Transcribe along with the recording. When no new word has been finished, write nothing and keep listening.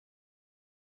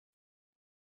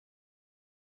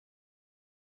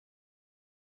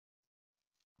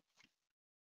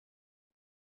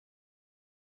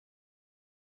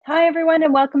Hi, everyone,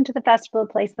 and welcome to the Festival of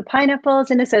Place the Pineapples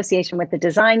in association with the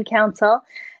Design Council.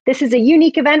 This is a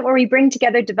unique event where we bring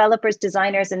together developers,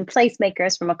 designers, and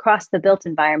placemakers from across the built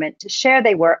environment to share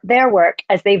their work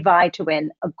as they vie to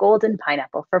win a golden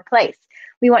pineapple for place.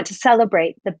 We want to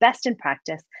celebrate the best in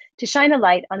practice to shine a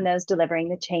light on those delivering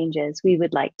the changes we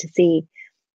would like to see.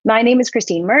 My name is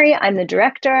Christine Murray. I'm the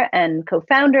director and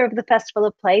co-founder of the Festival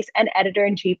of Place and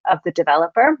editor-in-chief of The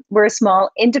Developer. We're a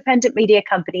small independent media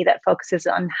company that focuses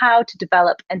on how to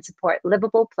develop and support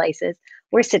livable places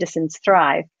where citizens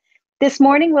thrive. This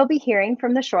morning, we'll be hearing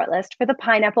from the shortlist for the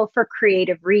Pineapple for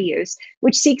Creative Reuse,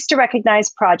 which seeks to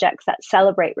recognize projects that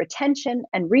celebrate retention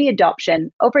and readoption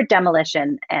over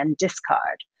demolition and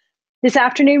discard. This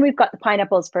afternoon, we've got the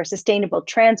Pineapples for Sustainable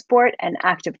Transport and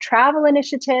Active Travel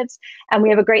initiatives, and we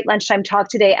have a great lunchtime talk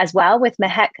today as well with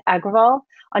Mehek Agrawal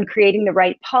on creating the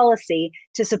right policy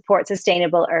to support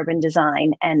sustainable urban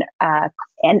design and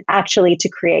actually to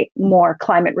create more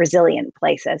climate resilient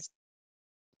places.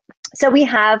 So we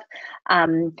have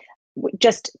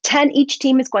each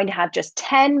team is going to have just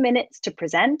 10 minutes to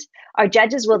present. Our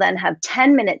judges will then have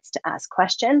 10 minutes to ask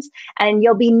questions, and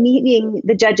you'll be meeting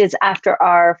the judges after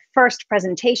our first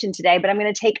presentation today, but I'm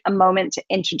going to take a moment to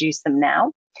introduce them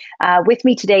now. With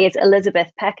me today is Elizabeth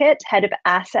Peckett, Head of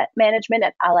Asset Management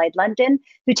at Allied London,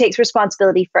 who takes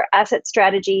responsibility for asset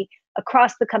strategy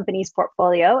across the company's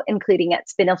portfolio, including at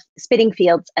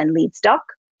Spinningfields and Leadstock.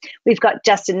 We've got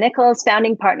Justin Nicholls,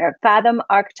 founding partner of Fathom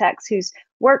Architects, who's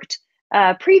worked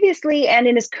previously and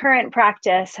in his current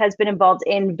practice has been involved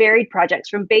in varied projects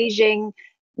from Beijing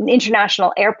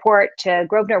International Airport to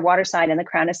Grosvenor Waterside and the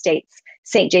Crown Estates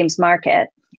St. James Market.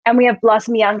 And we have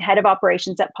Blossom Young, Head of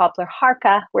Operations at Poplar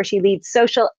HARCA, where she leads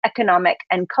social, economic,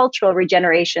 and cultural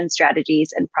regeneration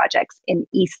strategies and projects in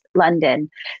East London.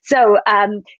 So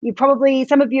some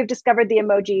of you have discovered the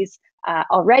emojis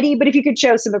already, but if you could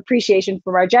show some appreciation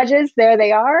from our judges, there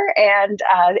they are, and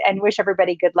wish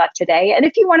everybody good luck today. And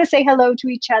if you want to say hello to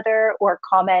each other or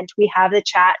comment, we have the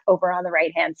chat over on the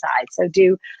right-hand side. So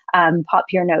do pop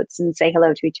your notes and say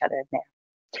hello to each other there.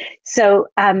 So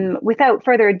without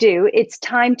further ado, it's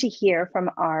time to hear from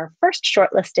our first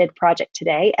shortlisted project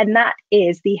today, and that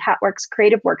is the Hatworks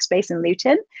Creative Workspace in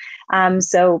Luton.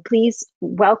 So please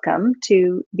welcome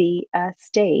to the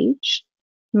stage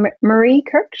Marie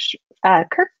Kirbyshaw.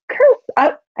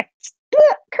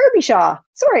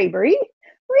 Sorry, Marie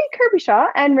Kirbyshaw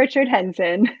and Richard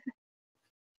Henson.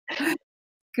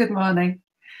 Good morning.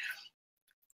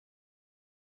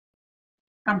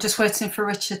 I'm just waiting for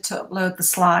Richard to upload the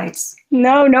slides.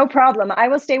 No problem. I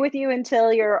will stay with you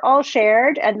until you're all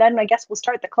shared, and then I guess we'll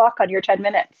start the clock on your 10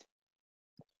 minutes.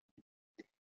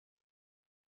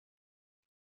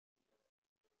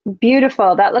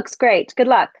 Beautiful. That looks great. Good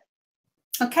luck.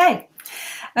 Okay.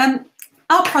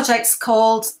 Our project's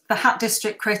called the Hat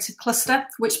District Creative Cluster,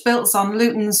 which builds on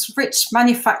Luton's rich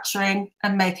manufacturing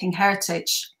and making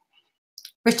heritage.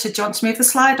 Richard, do you want to move the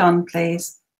slide on,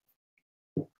 please?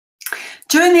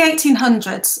 During the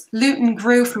 1800s, Luton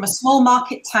grew from a small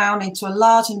market town into a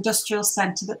large industrial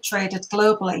centre that traded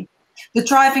globally. The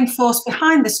driving force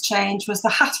behind this change was the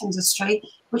hat industry,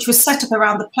 which was set up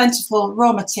around the plentiful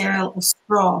raw material of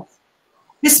straw.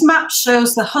 This map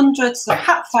shows the hundreds of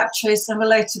hat factories and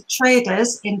related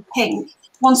traders in pink,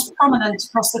 once prominent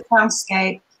across the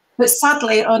townscape, but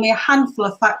sadly only a handful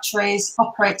of factories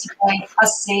operate today,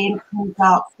 as seen in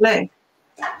dark blue.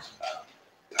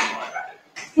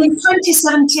 In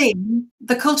 2017,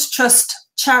 the Culture Trust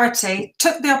charity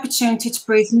took the opportunity to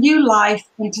breathe new life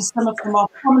into some of the more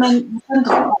prominent in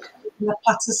the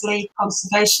Plattersley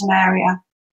Conservation Area.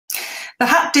 The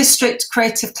Hat District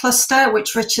Creative Cluster,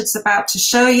 which Richard's about to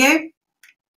show you,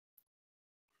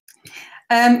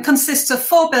 consists of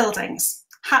 4 buildings: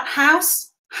 Hat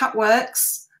House,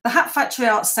 Hatworks, the Hat Factory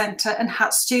Arts Centre and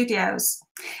Hat Studios.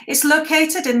 It's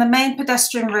located in the main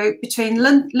pedestrian route between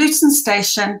Luton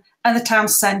Station and the town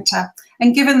centre,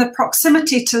 and given the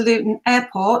proximity to Luton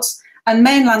Airport and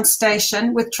mainland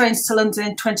station with trains to London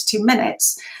in 22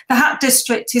 minutes, the Hat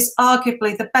District is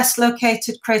arguably the best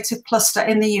located creative cluster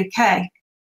in the UK.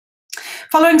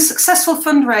 Following successful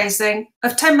fundraising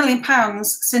of £10 million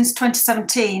since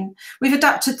 2017, we've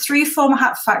adapted 3 former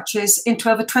hat factories into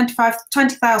over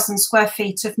 20,000 square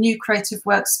feet of new creative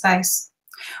workspace.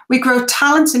 We grow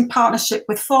talent in partnership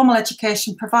with formal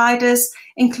education providers,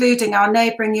 including our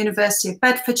neighbouring University of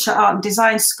Bedfordshire Art and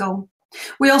Design School.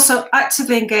 We also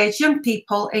actively engage young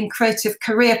people in creative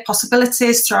career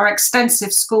possibilities through our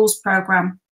extensive schools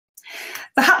programme.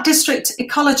 The Hat District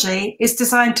ecology is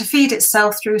designed to feed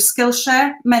itself through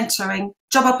Skillshare, mentoring,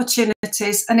 job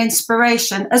opportunities and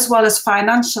inspiration, as well as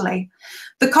financially.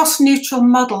 The cost-neutral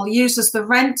model uses the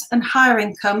rent and hire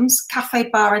incomes, cafe,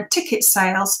 bar and ticket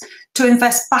sales to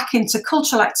invest back into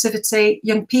cultural activity,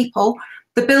 young people,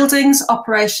 the buildings,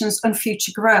 operations and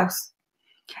future growth.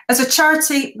 As a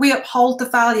charity, we uphold the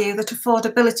value that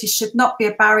affordability should not be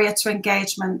a barrier to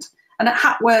engagement. And at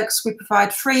Hatworks, we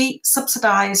provide free,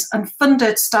 subsidised and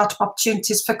funded startup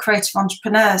opportunities for creative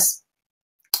entrepreneurs.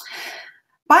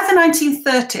 By the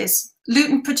 1930s,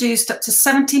 Luton produced up to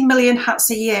 70 million hats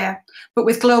a year, but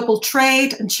with global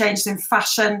trade and changes in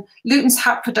fashion, Luton's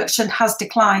hat production has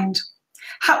declined.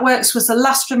 Hatworks was the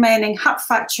last remaining hat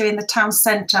factory in the town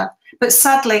centre, but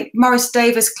sadly, Morris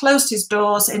Davis closed his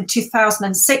doors in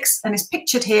 2006 and is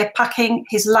pictured here packing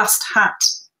his last hat.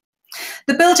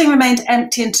 The building remained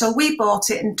empty until we bought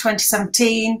it in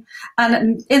 2017,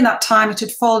 and in that time it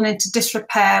had fallen into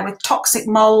disrepair with toxic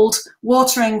mould,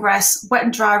 water ingress, wet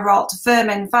and dry rot,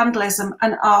 vermin, vandalism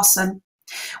and arson.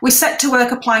 We set to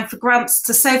work applying for grants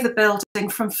to save the building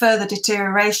from further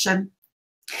deterioration.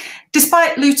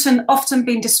 Despite Luton often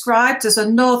being described as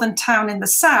a northern town in the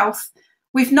south,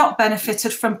 we've not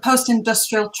benefited from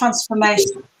post-industrial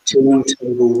transformation, table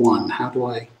 1. How do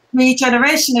I?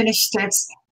 Regeneration initiatives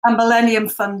and millennium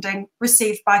funding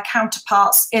received by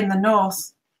counterparts in the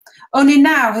north. Only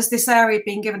now has this area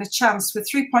been given a chance, with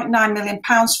 £3.9 million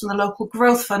from the local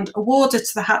growth fund awarded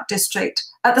to the Hat District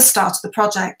at the start of the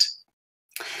project.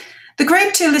 The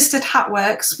Grade 2 listed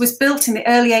Hatworks was built in the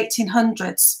early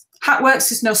 1800s.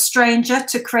 Hatworks is no stranger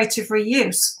to creative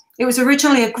reuse. It was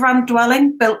originally a grand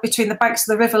dwelling built between the banks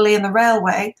of the River Lee and the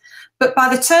railway, but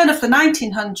by the turn of the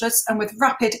 1900s and with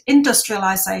rapid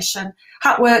industrialisation,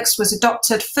 Hatworks was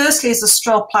adopted firstly as a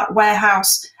straw plat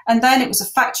warehouse, and then it was a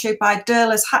factory by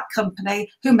Durler's Hat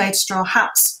Company, who made straw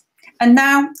hats. And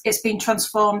now it's been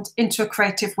transformed into a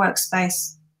creative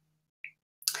workspace.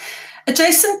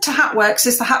 Adjacent to Hatworks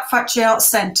is the Hat Factory Arts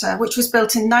Centre, which was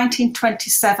built in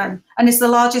 1927 and is the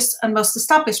largest and most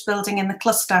established building in the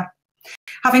cluster.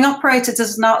 Having operated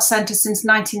as an art centre since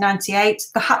 1998,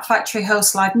 the Hat Factory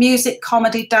hosts live music,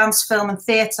 comedy, dance, film and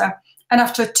theatre, and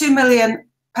after a £2 million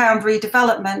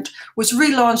redevelopment was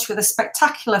relaunched with a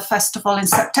spectacular festival in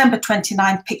September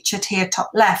 29, pictured here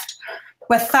top left,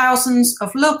 where thousands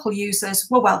of local users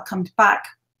were welcomed back.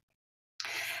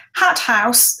 Hat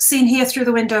House, seen here through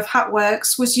the window of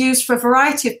Hatworks, was used for a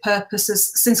variety of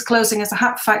purposes since closing as a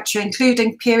hat factory,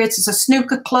 including periods as a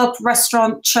snooker club,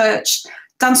 restaurant, church,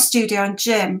 dance studio and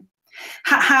gym.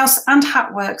 Hat House and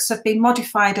Hatworks have been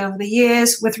modified over the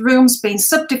years, with rooms being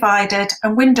subdivided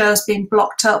and windows being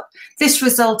blocked up. This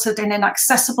resulted in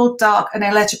inaccessible, dark and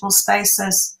illegible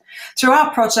spaces. Through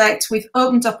our project, we've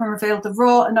opened up and revealed the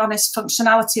raw and honest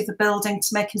functionality of the building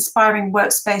to make inspiring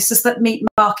workspaces that meet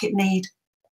market need.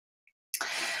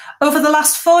 Over the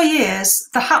last 4 years,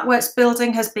 the Hatworks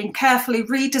building has been carefully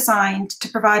redesigned to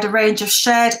provide a range of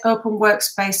shared open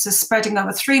workspaces spreading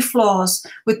over 3 floors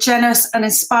with generous and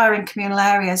inspiring communal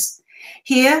areas.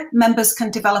 Here, members can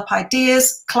develop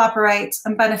ideas, collaborate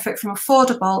and benefit from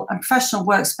affordable and professional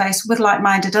workspace with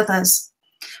like-minded others.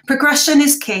 Progression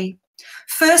is key.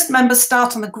 First, members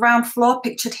start on the ground floor,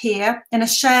 pictured here, in a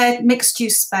shared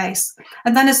mixed-use space,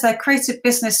 and then as their creative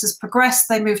businesses progress,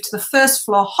 they move to the first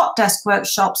floor hot desk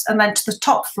workshops and then to the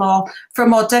top floor for a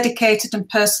more dedicated and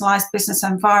personalised business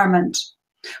environment.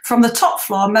 From the top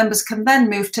floor, members can then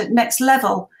move to next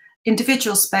level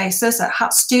individual spaces at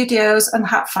Hat Studios and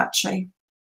Hat Factory.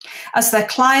 As their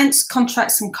clients,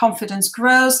 contracts and confidence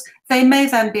grows, they may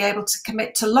then be able to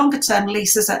commit to longer-term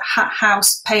leases at Hat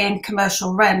House, paying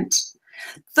commercial rent,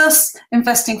 thus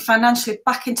investing financially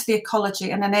back into the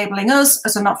ecology and enabling us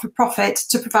as a not-for-profit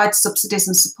to provide subsidies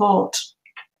and support.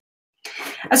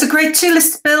 As a Grade 2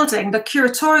 listed building, the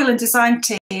curatorial and design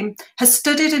team has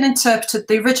studied and interpreted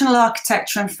the original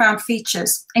architecture and found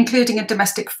features, including a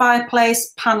domestic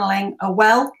fireplace, panelling, a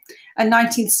well, and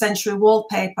 19th century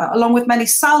wallpaper, along with many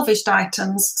salvaged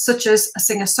items such as a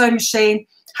Singer sewing machine,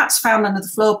 hats found under the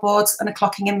floorboards, and a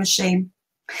clocking in machine.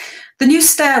 The new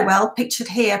stairwell, pictured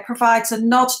here, provides a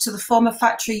nod to the former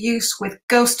factory use with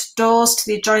ghost doors to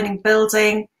the adjoining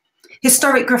building,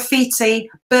 historic graffiti,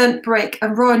 burnt brick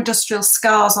and raw industrial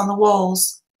scars on the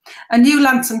walls. A new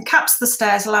lantern caps the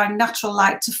stairs, allowing natural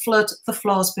light to flood the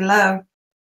floors below.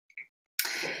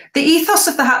 The ethos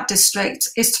of the Hat District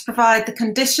is to provide the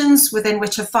conditions within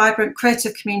which a vibrant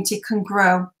creative community can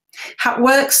grow.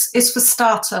 Hatworks is for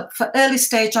startup, for early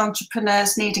stage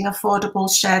entrepreneurs needing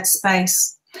affordable shared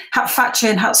space. Hat Factory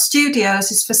and Hat Studios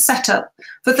is for setup,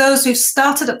 for those who've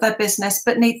started up their business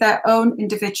but need their own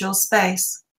individual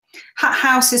space. Hat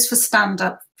House is for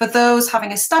stand-up, for those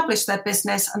having established their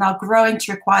business and are growing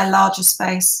to require larger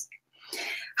space.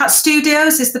 Hat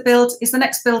Studios is the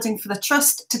next building for the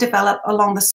Trust to develop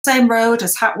along the same road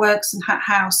as Hatworks and Hat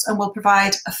House, and will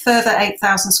provide a further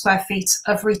 8,000 square feet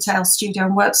of retail, studio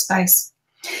and workspace.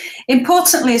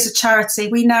 Importantly, as a charity,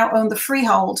 we now own the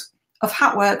freehold of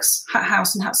Hatworks, Hat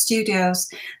House and Hat Studios.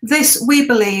 This, we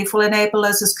believe, will enable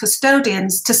us as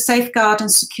custodians to safeguard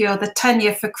and secure the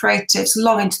tenure for creatives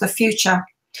long into the future.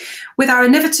 With our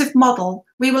innovative model,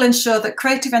 we will ensure that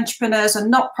creative entrepreneurs are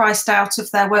not priced out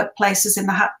of their workplaces in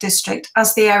the Hat District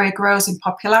as the area grows in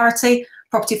popularity,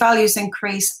 property values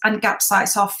increase and gap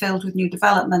sites are filled with new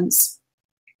developments.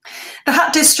 The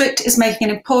Hat District is making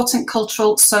an important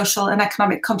cultural, social and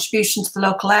economic contribution to the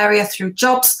local area through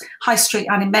jobs, high street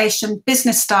animation,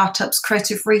 business startups,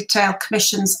 creative retail,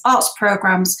 commissions, arts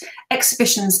programmes,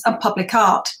 exhibitions and public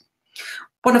art.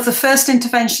 One of the first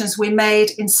interventions we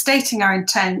made in stating our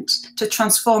intent to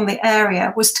transform the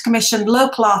area was to commission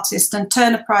local artist and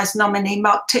Turner Prize nominee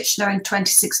Mark Titchener in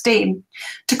 2016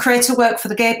 to create a work for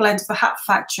the gable end of the hat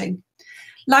factory.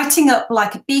 Lighting up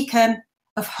like a beacon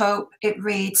of hope, it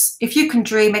reads, "If you can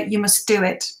dream it, you must do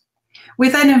it." We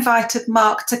then invited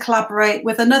Mark to collaborate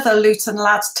with another Luton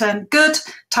lad turned good,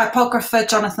 typographer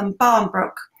Jonathan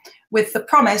Barnbrook, with the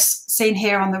promise seen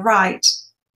here on the right.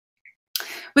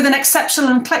 With an exceptional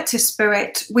and collective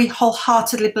spirit, we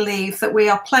wholeheartedly believe that we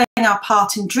are playing our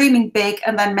part in dreaming big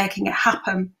and then making it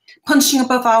happen, punching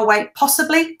above our weight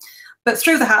possibly, but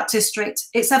through the Hat District,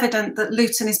 it's evident that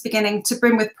Luton is beginning to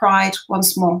brim with pride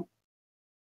once more.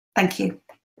 Thank you.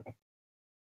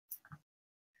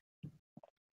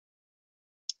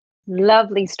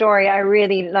 Lovely story. I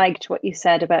really liked what you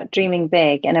said about dreaming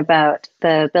big and about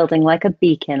the building like a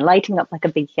beacon, lighting up like a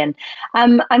beacon.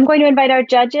 I'm going to invite our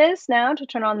judges now to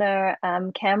turn on their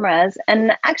cameras.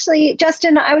 And actually,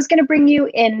 Justin, I was going to bring you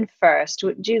in first.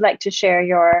 Would you like to share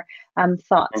your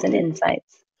thoughts and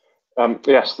insights?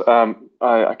 Yes,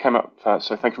 I came up,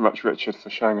 so thank you very much, Richard, for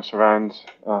showing us around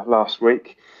last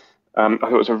week. I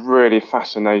thought it was a really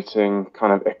fascinating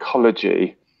kind of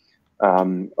ecology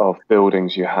of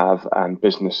buildings you have and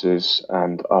businesses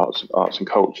and arts and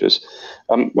cultures.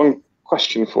 One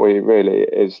question for you really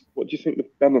is, what do you think the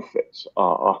benefits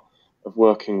are of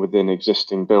working within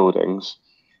existing buildings?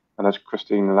 And as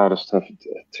Christine allowed us to have a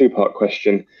two-part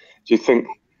question, do you think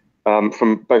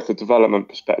from both the development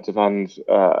perspective and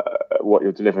what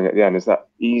you're delivering at the end, is that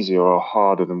easier or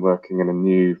harder than working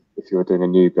in if you were doing a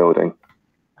new building?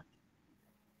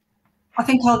 I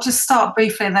think I'll just start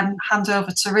briefly and then hand over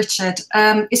to Richard.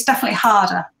 It's definitely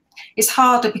harder. It's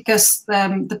harder because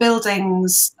the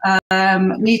buildings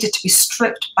needed to be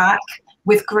stripped back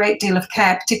with a great deal of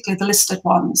care, particularly the listed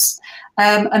ones.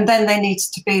 And then they needed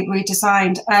to be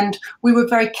redesigned. And we were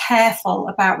very careful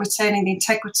about retaining the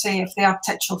integrity of the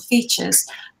architectural features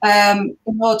in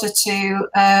order to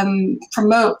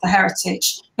promote the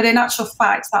heritage. But in actual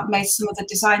fact, that made some of the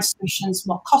design solutions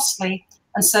more costly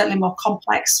and certainly more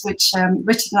complex, which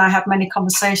Richard and I had many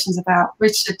conversations about.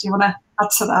 Richard, do you want to add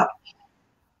to that?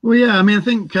 Well, yeah, I mean, I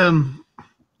think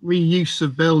reuse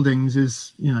of buildings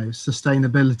is,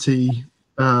 sustainability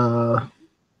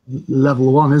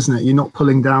level one, isn't it? You're not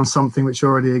pulling down something which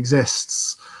already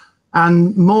exists.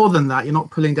 And more than that, you're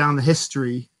not pulling down the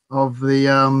history of the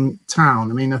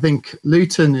town. I mean, I think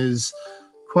Luton is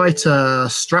quite a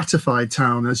stratified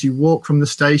town. As you walk from the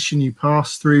station, you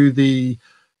pass through the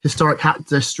historic Hat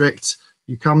District,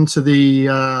 you come to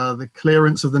the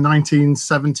clearance of the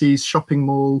 1970s shopping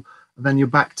mall, and then you're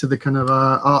back to the kind of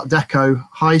Art Deco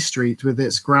High Street with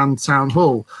its grand town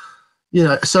hall.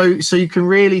 So you can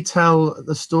really tell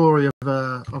the story of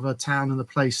a town and a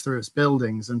place through its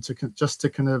buildings, and just to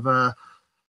kind of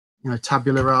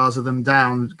tabula rasa them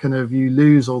down, kind of you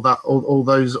lose all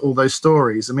those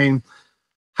stories. I mean,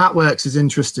 Hatworks is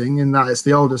interesting in that it's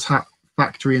the oldest hat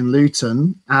factory in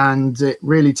Luton, and it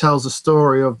really tells a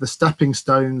story of the stepping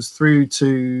stones through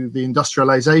to the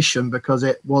industrialization, because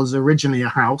it was originally a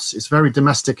house. It's very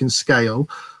domestic in scale.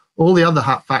 All the other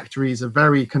hat factories are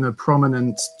very kind of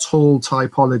prominent tall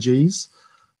typologies,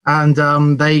 and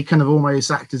they kind of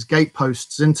almost act as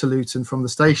gateposts into Luton from the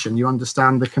station. You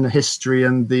understand the kind of history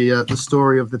and the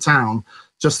story of the town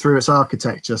just through its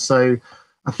architecture. So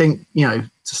I think,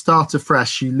 to start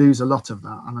afresh, you lose a lot of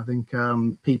that. And I think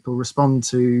people respond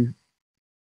to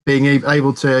being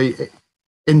able to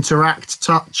interact,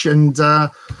 touch, and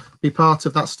be part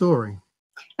of that story.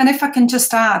 And if I can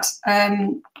just add,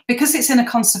 because it's in a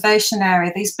conservation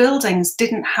area, these buildings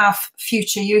didn't have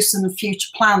future use and future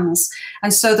plans,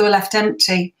 and so they were left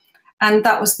empty. And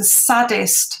that was the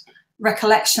saddest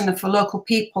recollection of the local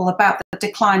people about the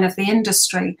decline of the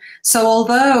industry. So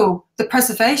although the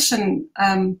preservation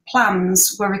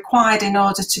plans were required in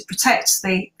order to protect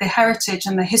the heritage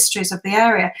and the histories of the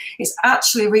area. It's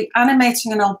actually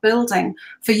reanimating an old building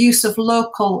for use of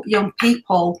local young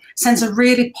people, sends a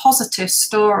really positive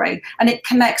story, and it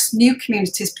connects new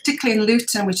communities, particularly in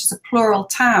Luton, which is a plural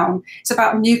town. It's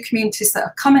about new communities that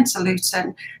are coming to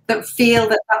Luton that feel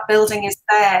that that building is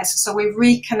theirs. So we're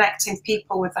reconnecting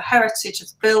people with the heritage of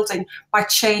the building by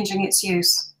changing its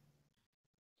use.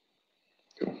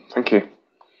 Thank you.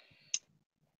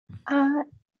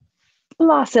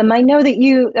 Blossom, I know that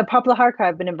you, Poplar HARCA,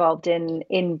 have been involved in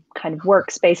kind of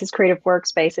workspaces, creative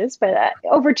workspaces, but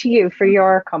over to you for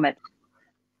your comment.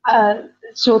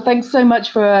 Sure, thanks so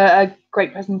much for a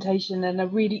great presentation and a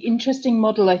really interesting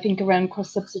model, I think, around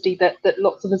cross-subsidy that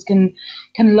lots of us can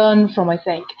learn from, I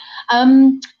think.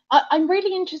 I'm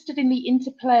really interested in the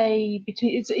interplay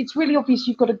between, it's really obvious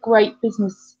you've got a great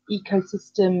business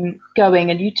ecosystem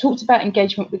going, and you talked about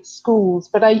engagement with schools,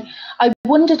 but I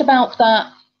wondered about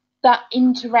that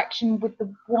interaction with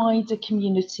the wider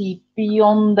community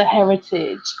beyond the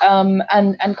heritage,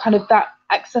 and kind of that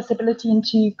accessibility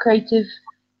into creative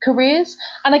careers,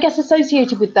 and I guess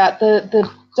associated with that, the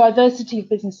diversity of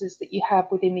businesses that you have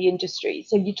within the industry.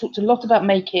 So you talked a lot about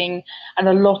making and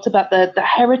a lot about the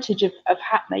heritage of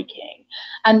hat making,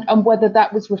 and whether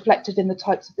that was reflected in the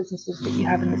types of businesses that you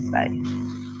have in the space.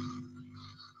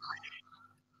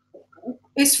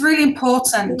 It's really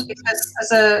important because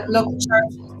as a local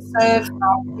charity to serve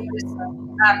our community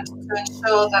and to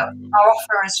ensure that our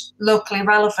offer is locally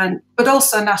relevant, but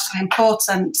also nationally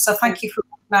important. So thank you for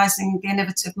recognising the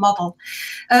innovative model.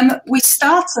 We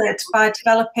started by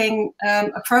developing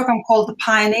a programme called The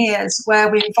Pioneers, where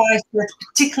we invited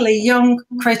particularly young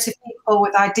creative people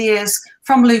with ideas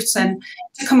from Luton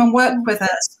to come and work with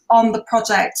us on the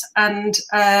project, and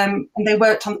they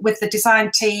worked with the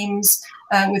design teams,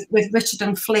 with Richard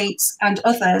and Fleet and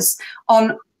others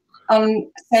on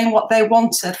saying what they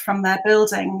wanted from their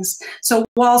buildings. So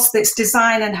whilst it's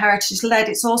design and heritage led,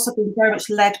 it's also been very much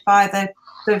led by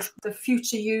the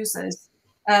future users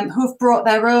who have brought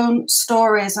their own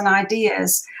stories and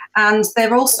ideas, and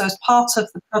they're also, as part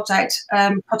of the project,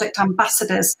 project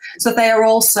ambassadors. So they are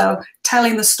also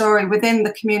telling the story within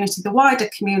the community, the wider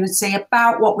community,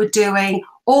 about what we're doing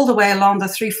all the way along the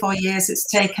 3-4 years it's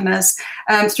taken us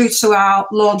through to our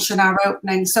launch and our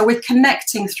opening. So we're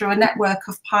connecting through a network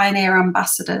of pioneer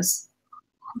ambassadors.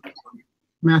 I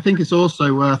mean, I think it's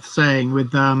also worth saying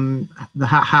with the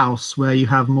Hat House, where you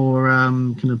have more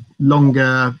kind of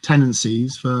longer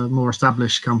tenancies for more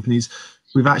established companies,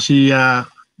 we've actually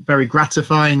very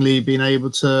gratifyingly been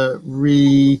able to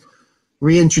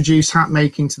reintroduce hat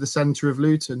making to the centre of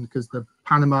Luton, because the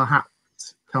Panama Hat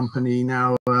Company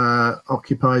now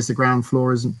occupies the ground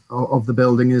floor of the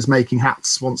building, is making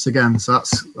hats once again. So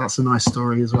that's a nice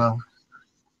story as well.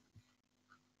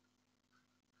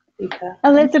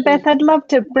 Elizabeth, I'd love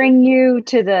to bring you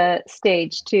to the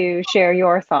stage to share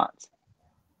your thoughts.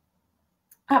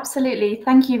 Absolutely.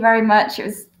 Thank you very much. It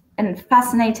was a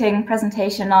fascinating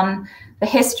presentation on the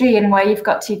history and where you've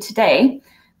got to today.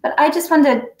 But I just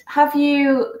wondered, have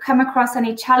you come across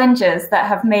any challenges that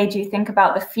have made you think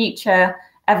about the future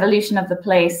evolution of the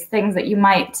place, things that you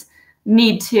might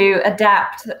need to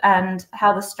adapt, and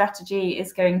how the strategy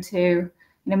is going to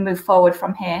move forward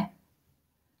from here?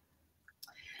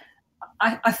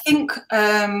 I think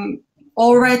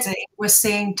already we're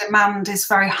seeing demand is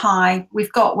very high.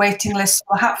 We've got waiting lists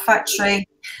for Hat Factory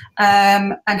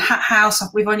and Hat House.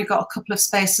 We've only got a couple of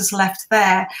spaces left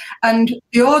there. And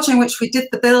the order in which we did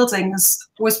the buildings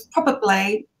was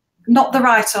probably not the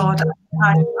right order,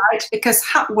 right? Because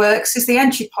Hatworks is the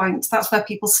entry point. That's where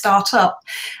people start up.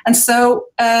 And so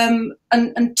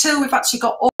until we've actually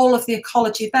got all of the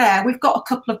ecology there, we've got a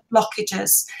couple of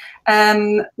blockages.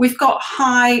 We've got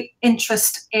high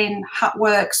interest in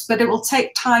Hatworks, but it will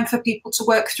take time for people to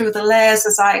work through the layers,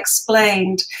 as I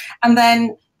explained. And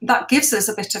then that gives us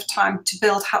a bit of time to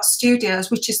build Hat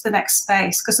Studios, which is the next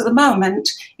space. Because at the moment,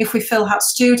 if we fill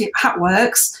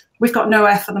Hatworks, we've got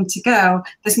nowhere for them to go.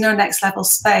 There's no next level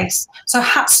space. So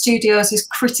Hat Studios is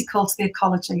critical to the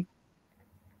ecology.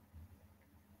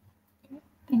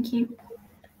 Thank you.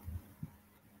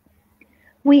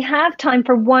 We have time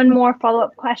for one more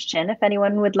follow-up question, if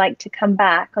anyone would like to come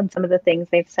back on some of the things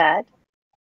they've said.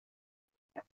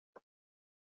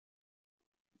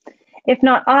 If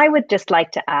not, I would just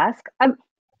like to ask,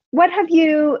 what have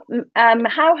you,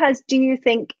 how have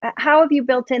you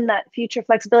built in that future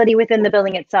flexibility within the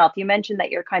building itself? You mentioned that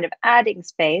you're kind of adding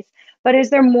space, but is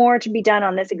there more to be done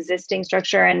on this existing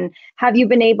structure? And have you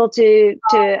been able to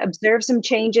observe some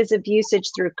changes of usage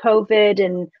through COVID?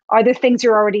 And are there things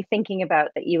you're already thinking about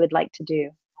that you would like to do?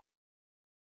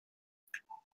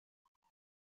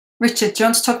 Richard, do you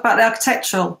want to talk about the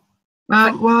architectural?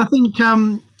 Well, I think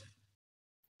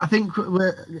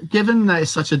given that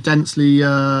it's such a densely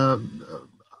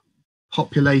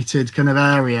populated kind of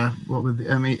area,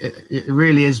 it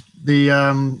really is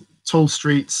the tall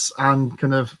streets and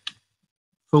kind of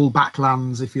full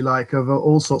backlands, if you like, of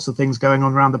all sorts of things going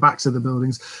on around the backs of the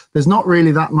buildings. There's not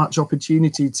really that much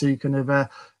opportunity to kind of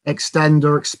extend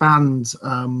or expand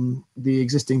the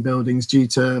existing buildings due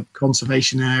to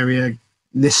conservation area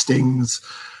listings,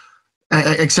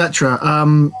 etc.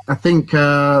 I think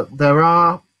there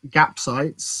are gap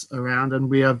sites around, and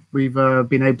we've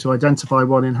been able to identify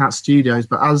one in Hat Studios.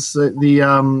 But as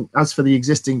for the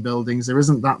existing buildings, there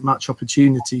isn't that much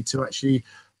opportunity to actually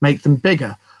make them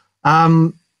bigger.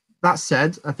 That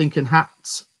said, I think in Hat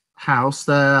House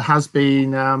there has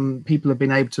been people have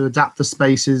been able to adapt the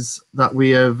spaces that we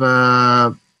have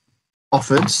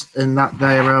offered, in that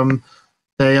they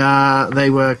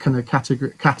were kind of cate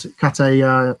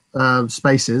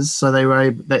spaces, so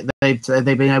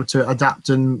they've been able to adapt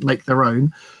and make their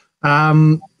own.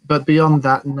 But beyond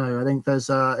that, no, I think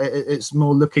there's it's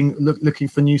more looking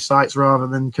for new sites rather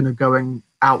than kind of going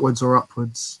outwards or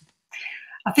upwards.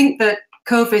 I think that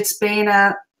COVID's been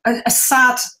a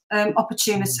sad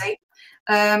opportunity.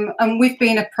 And we've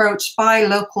been approached by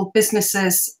local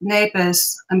businesses,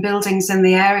 neighbours and buildings in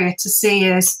the area to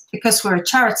see us, because we're a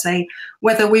charity,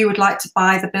 whether we would like to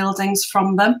buy the buildings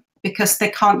from them, because they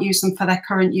can't use them for their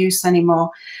current use anymore.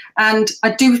 And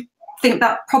I do think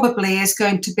that probably is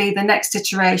going to be the next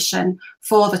iteration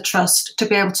for the Trust, to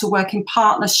be able to work in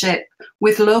partnership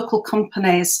with local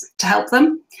companies to help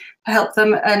them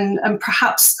and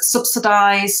perhaps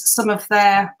subsidise some of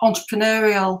their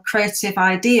entrepreneurial creative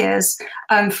ideas,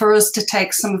 for us to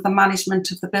take some of the management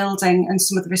of the building and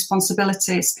some of the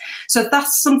responsibilities. So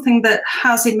that's something that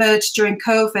has emerged during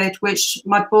COVID, which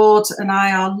my board and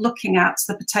I are looking at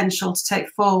the potential to take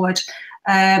forward,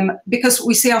 because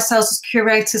we see ourselves as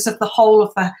curators of the whole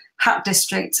of the Hat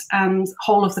District and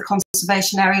whole of the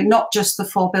conservation area, not just the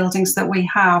 4 buildings that we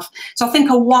have. So I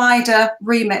think a wider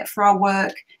remit for our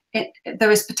work, there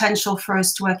is potential for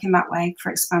us to work in that way for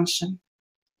expansion.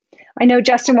 I know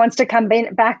Justin wants to come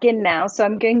back in now, so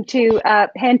I'm going to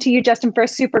hand to you, Justin, for a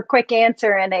super quick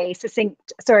answer and a succinct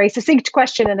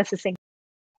question and a succinct.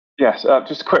 Yes,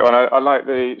 just a quick one. I like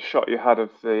the shot you had of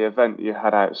the event you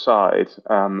had outside,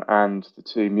 and the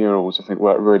 2 murals, I think,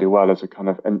 worked really well as a kind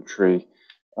of entry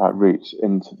route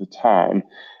into the town.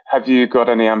 Have you got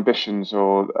any ambitions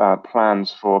or plans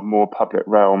for more public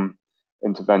realm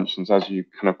interventions as you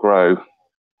kind of grow?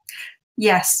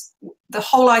 Yes, the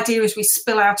whole idea is we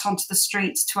spill out onto the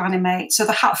streets to animate. So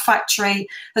the Hat Factory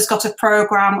has got a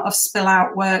programme of spill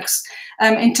out works.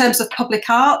 In terms of public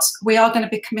art, we are going to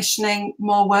be commissioning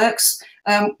more works.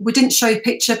 We didn't show you a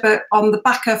picture, but on the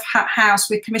back of Hat House,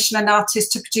 we commissioned an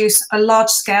artist to produce a large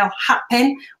scale hat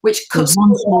pin, which cuts.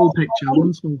 One small picture.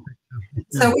 Yeah.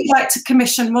 So we'd like to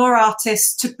commission more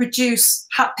artists to produce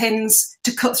hat pins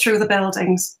to cut through the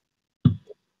buildings.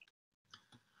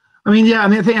 I think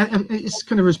it's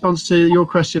kind of a response to your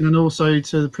question and also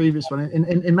to the previous one.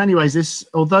 In many ways, this,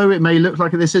 although it may look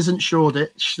like this isn't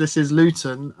Shoreditch, this is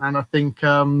Luton, and I think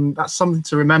that's something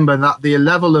to remember, that the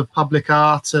level of public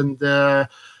art and the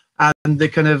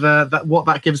kind of that what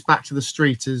that gives back to the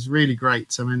street is really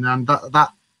great. I mean, and that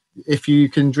if you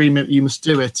can dream it, you must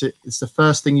do it. It's the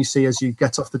first thing you see as you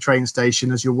get off the train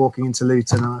station as you're walking into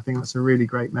Luton, and I think that's a really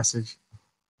great message.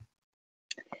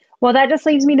 Well, that just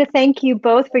leaves me to thank you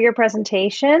both for your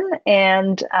presentation,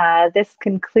 and this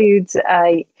concludes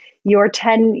your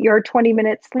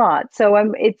 20-minute slot. So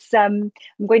I'm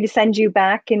going to send you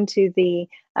back into the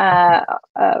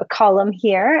column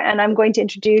here, and I'm going to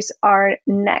introduce our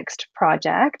next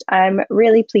project. I'm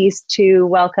really pleased to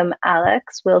welcome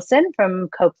Alex Wilson from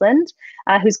Copland,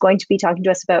 who's going to be talking to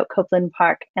us about Copland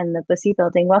Park and the Bussey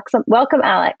Building. Welcome,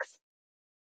 Alex.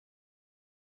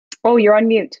 Oh, you're on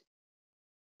mute.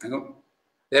 Hang on.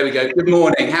 There we go. Good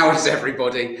morning. How is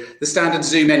everybody? The standard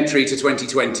Zoom entry to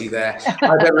 2020 there. I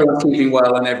hope everyone's keeping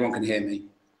well and everyone can hear me.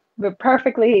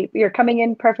 You're coming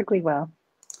in perfectly well.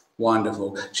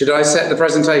 Wonderful. Should I set the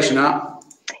presentation up?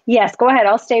 Yes, go ahead.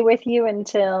 I'll stay with you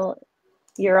until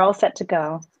you're all set to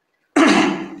go.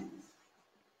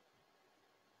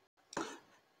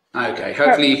 Okay,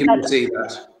 hopefully you can see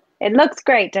that. It looks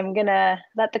great. I'm gonna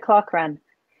let the clock run.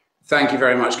 Thank you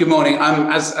very much. Good morning.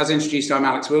 As introduced, I'm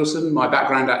Alex Wilson. My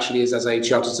background actually is as a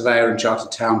chartered surveyor and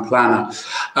chartered town planner.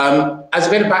 As a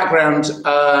bit of background,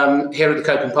 here at the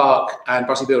Copeland Park and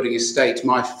Bussey Building Estate,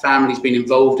 my family's been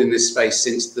involved in this space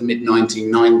since the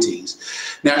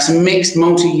mid-1990s. Now, it's a mixed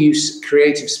multi-use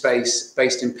creative space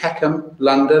based in Peckham,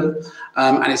 London,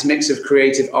 and it's a mix of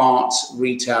creative arts,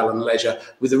 retail and leisure,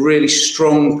 with a really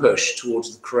strong push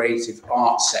towards the creative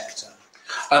arts sector.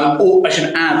 I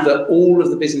should add that all of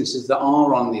the businesses that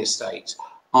are on the estate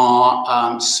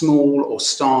are small or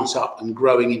start-up and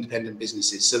growing independent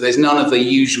businesses. So there's none of the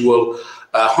usual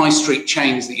high street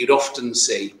chains that you'd often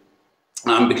see,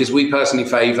 because we personally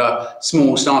favour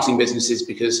small starting businesses,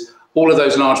 because all of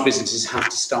those large businesses have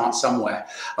to start somewhere.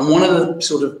 And one of the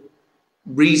sort of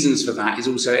reasons for that is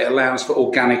also it allows for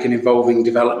organic and evolving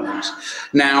development.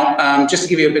 Now, just to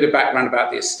give you a bit of background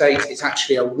about the estate, it's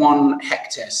actually a 1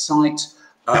 hectare site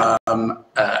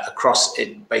across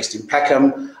it, based in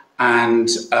Peckham, and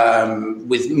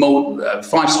with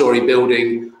 5-storey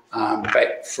building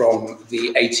from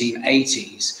the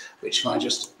 1880s, which if I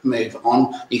just move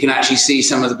on, you can actually see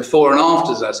some of the before and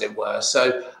afters, as it were.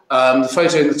 So the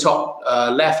photo in the top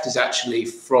left is actually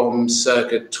from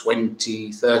circa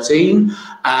 2013,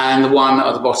 and the one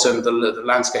at the bottom, the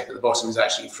landscape at the bottom, is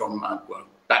actually from well,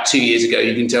 about 2 years ago.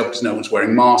 You can tell because no one's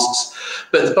wearing masks.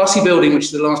 But the Bussey building, which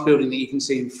is the last building that you can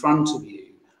see in front of you,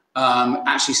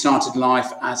 actually started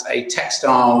life as a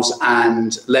textiles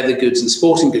and leather goods and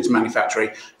sporting goods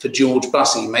manufactory for George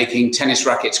Bussey, making tennis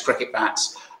rackets, cricket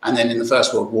bats, and then in the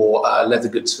First World War, leather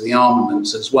goods for the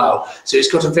armaments as well. So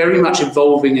it's got a very much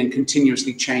evolving and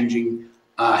continuously changing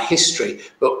history.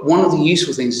 But one of the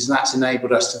useful things is that's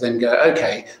enabled us to then go,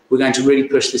 okay, we're going to really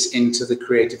push this into the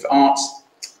creative arts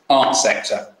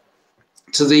sector.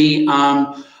 To the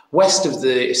west of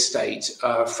the estate,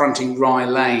 fronting Rye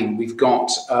Lane, we've got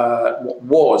what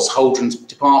was Holdren's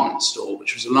department store,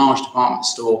 which was a large department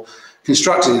store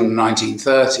constructed in the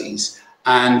 1930s.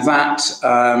 And that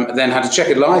then had a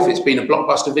checkered life. It's been a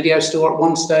Blockbuster video store at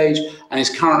one stage and is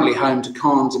currently home to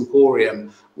Khan's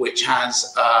Emporium, which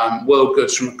has world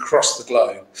goods from across the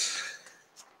globe.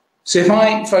 So if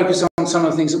I focus on some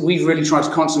of the things that we've really tried to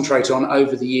concentrate on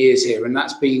over the years here, and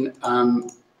that's been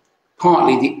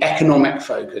partly the economic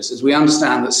focus, as we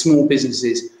understand that small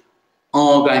businesses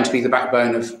are going to be the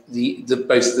backbone of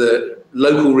both the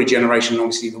local regeneration and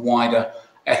obviously the wider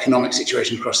economic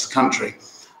situation across the country.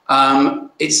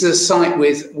 It's a site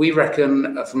with, we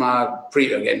reckon, from our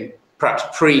perhaps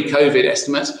pre-COVID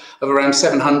estimates, of around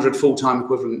 700 full-time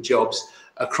equivalent jobs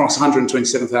across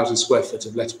 127,000 square foot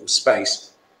of lettable space.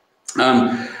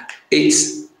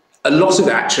 It's a lot of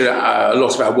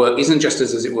our work isn't just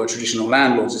as it were traditional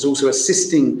landlords. It's also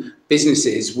assisting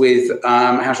businesses with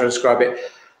how should I describe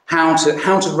it? How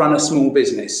to run a small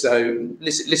business. So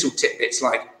little tidbits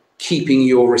like keeping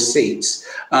your receipts.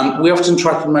 We often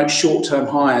try to promote short-term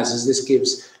hires, as this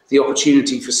gives the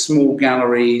opportunity for small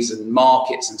galleries and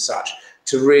markets and such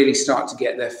to really start to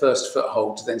get their first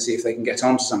foothold to then see if they can get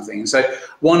onto something. And so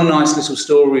one nice little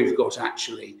story we've got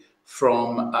actually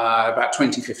from about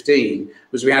 2015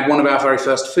 was we had one of our very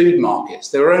first food markets.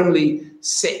 There were only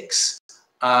 6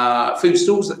 food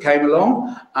stalls that came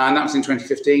along, and that was in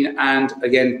 2015. And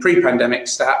again, pre-pandemic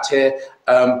stat here,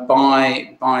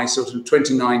 by sort of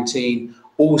 2019,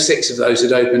 all 6 of those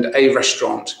had opened a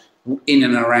restaurant in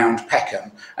and around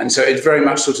Peckham. And so it's very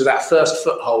much sort of that first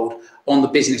foothold on the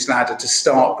business ladder to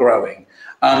start growing.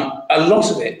 A lot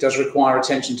of it does require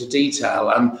attention to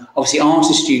detail. Obviously,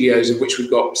 artist studios, of which we've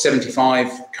got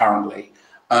 75 currently,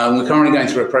 we're currently going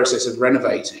through a process of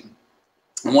renovating.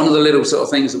 And one of the little sort of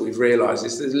things that we've realised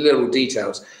is there's little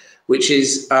details, which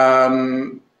is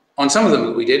on some of them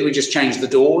that we did, we just changed the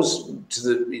doors to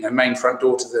the main front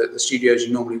door to the studios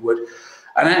you normally would.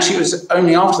 And actually, it was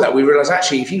only after that we realised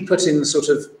actually if you put in the sort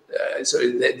of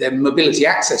they're mobility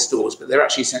access doors, but they're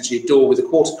actually essentially a door with a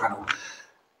quarter panel.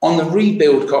 On the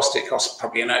rebuild cost, it costs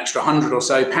probably an extra £100 or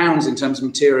so in terms of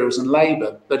materials and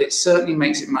labour, but it certainly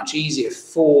makes it much easier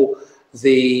for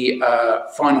the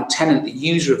final tenant, the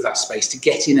user of that space, to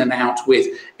get in and out with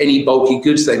any bulky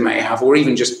goods they may have, or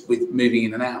even just with moving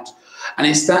in and out. And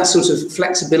it's that sort of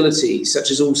flexibility, such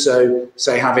as also,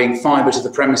 say, having fibre to the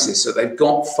premises, so they've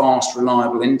got fast,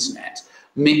 reliable internet,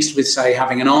 mixed with, say,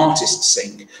 having an artist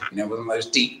sink, one of those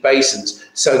deep basins,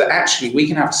 so that actually we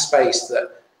can have a space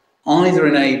that either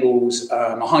enables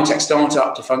a high-tech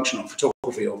startup to function on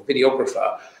photography or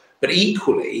videographer, but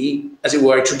equally, as it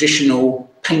were, a traditional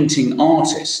painting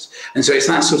artist. And so it's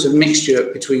that sort of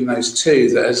mixture between those two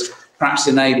that has perhaps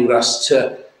enabled us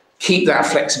to keep that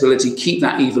flexibility, keep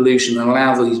that evolution, and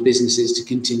allow these businesses to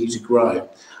continue to grow.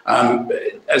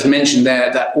 As mentioned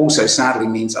there, that also sadly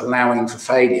means allowing for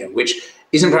failure, which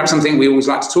isn't perhaps something we always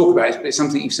like to talk about, but it's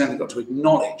something you've certainly got to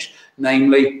acknowledge.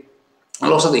 Namely, a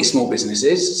lot of these small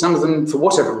businesses, some of them for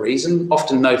whatever reason,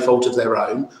 often no fault of their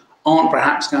own, aren't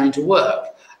perhaps going to work.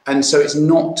 And so it's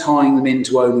not tying them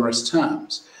into onerous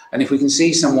terms. And if we can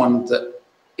see someone that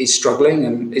is struggling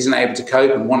and isn't able to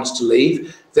cope and wants to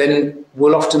leave, then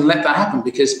we'll often let that happen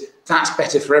because that's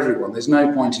better for everyone. There's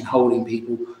no point in holding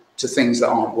people to things that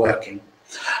aren't working.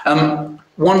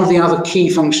 One of the other key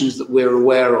functions that we're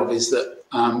aware of is that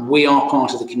we are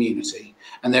part of the community,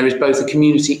 and there is both a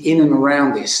community in and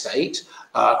around the estate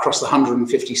across the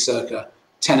 150 circa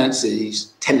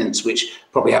tenants, which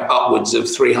probably have upwards of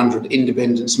 300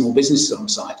 independent small businesses on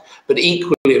site, but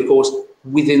equally, of course,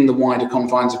 within the wider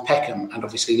confines of Peckham and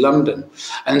obviously London.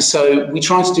 And so we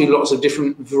try to do lots of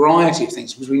different variety of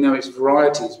things because we know its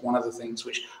variety is one of the things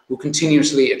which will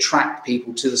continuously attract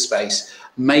people to the space,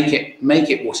 make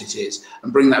it what it is,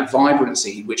 and bring that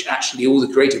vibrancy which actually all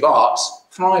the creative arts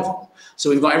thrive on.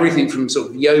 So we've got everything from sort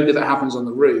of yoga that happens on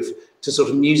the roof to sort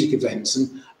of music events.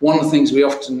 And one of the things we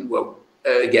often, well,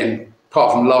 again,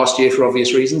 apart from last year for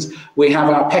obvious reasons, we have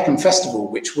our Peckham Festival,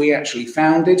 which we actually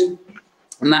founded.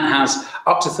 And that has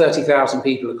up to 30,000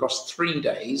 people across 3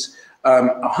 days,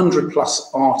 100 plus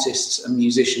artists and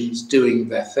musicians doing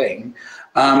their thing.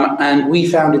 And we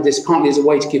founded this partly as a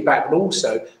way to give back, but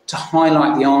also to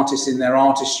highlight the artists in their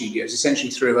artist studios,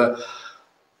 essentially through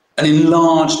an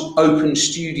enlarged open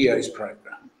studios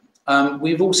program.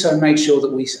 We've also made sure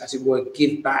that we, as it were,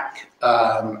 give back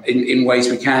in ways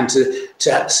we can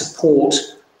to support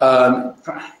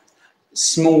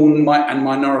small and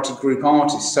minority group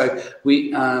artists. So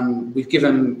we've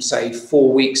given, say,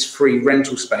 4 weeks free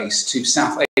rental space to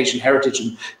South Asian Heritage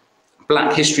and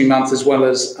Black History Month, as well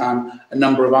as a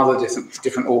number of other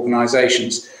different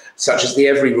organisations, such as the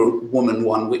Every Woman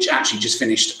one, which actually just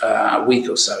finished a week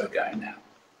or so ago now.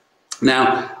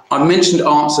 Now, I've mentioned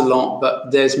arts a lot,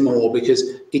 but there's more because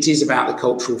it is about the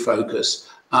cultural focus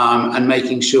and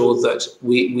making sure that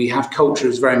we have culture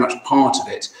as very much part of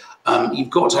it. You've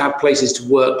got to have places to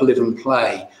work, live and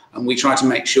play, and we try to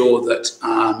make sure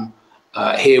that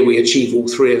here we achieve all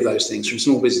three of those things, from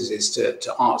small businesses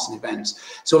to arts and events.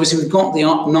 So obviously we've got the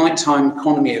nighttime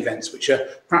economy events, which are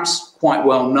perhaps quite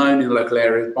well known in the local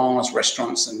area, bars,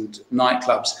 restaurants and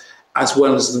nightclubs, as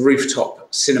well as the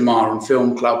rooftop cinema and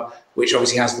film club, which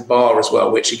obviously has the bar as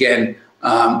well, which again,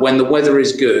 when the weather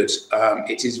is good,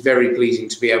 it is very pleasing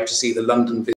to be able to see the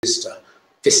London vista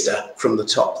from the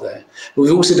top there.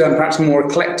 We've also done perhaps more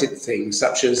eclectic things,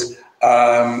 such as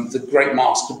the Great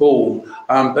Master Ball,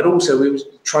 but also we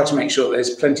try to make sure that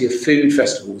there's plenty of food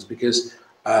festivals, because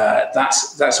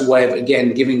that's a way of,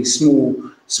 again, giving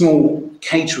small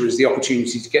caterers the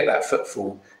opportunity to get that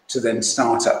footfall to then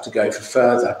start up to go for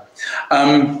further.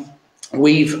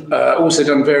 We've also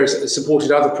done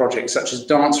supported other projects such as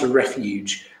Dancer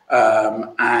Refuge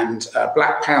and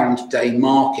Black Pound Day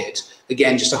Market,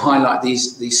 again, just to highlight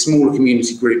these smaller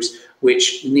community groups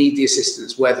which need the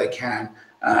assistance where they can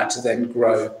to then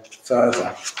grow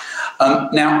further.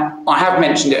 Now, I have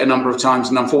mentioned it a number of times,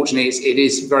 and unfortunately it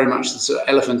is very much the sort of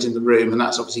elephant in the room, and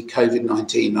that's obviously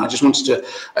COVID-19. I just wanted to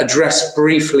address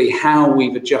briefly how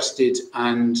we've adjusted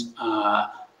and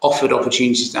offered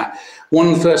opportunities to that. One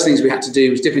of the first things we had to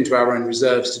do was dip into our own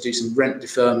reserves to do some rent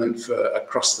deferment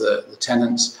across the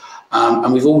tenants.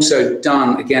 And we've also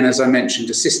done, again, as I mentioned,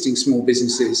 assisting small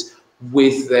businesses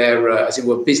with their, as it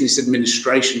were, business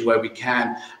administration where we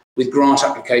can, with grant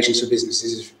applications for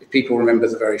businesses. If people remember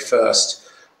the very first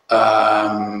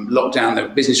lockdown, the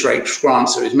business rate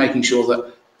grants, so it's making sure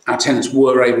that our tenants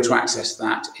were able to access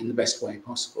that in the best way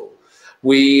possible.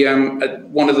 We,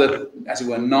 one of the, as it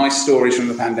were, nice stories from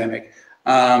the pandemic,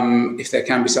 if there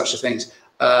can be such a thing,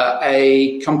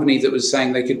 a company that was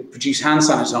saying they could produce hand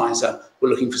sanitizer were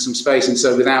looking for some space, and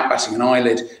so without batting an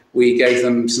eyelid, we gave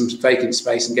them some vacant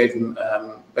space and gave them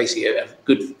basically a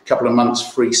good couple of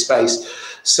months free space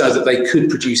so that they could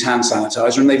produce hand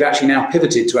sanitizer, and they've actually now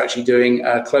pivoted to actually doing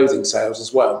clothing sales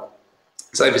as well.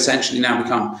 So they've essentially now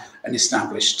become an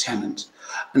established tenant.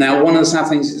 Now, one of the sad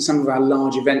things is that some of our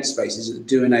large event spaces that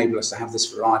do enable us to have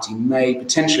this variety may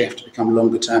potentially have to become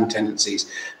longer term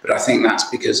tenancies, but I think that's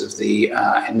because of the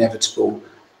inevitable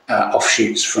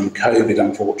offshoots from COVID,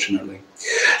 unfortunately.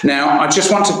 Now, I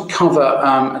just want to cover,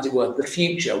 as it were, the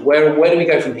future. Where do we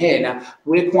go from here? Now,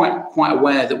 we're quite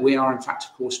aware that we are, in fact,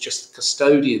 of course, just the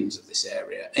custodians of this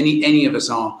area. Any of us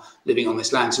are living on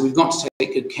this land, so we've got to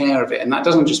take good care of it. And that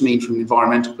doesn't just mean from an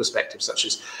environmental perspective, such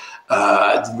as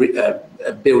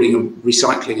building a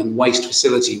recycling and waste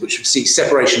facility, which would see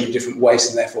separation of different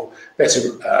waste and therefore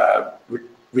better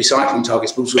recycling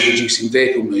targets, but also reducing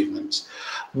vehicle movements.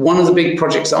 One of the big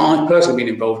projects that I've personally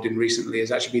been involved in recently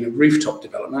has actually been a rooftop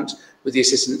development with the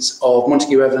assistance of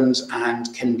Montague Evans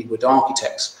and Kennedy Wood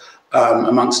Architects,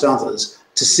 amongst others,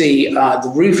 to see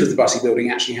the roof of the Bussey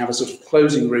building actually have a sort of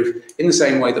closing roof in the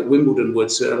same way that Wimbledon would,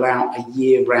 to allow a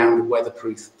year-round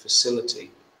weatherproof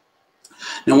facility.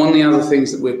 Now, one of the other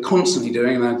things that we're constantly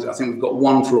doing, and I think we've got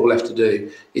one floor left to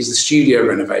do, is the studio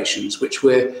renovations, which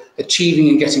we're achieving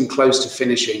and getting close to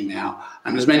finishing now.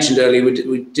 And as mentioned earlier,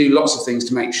 we do lots of things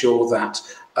to make sure that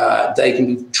they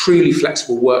can be truly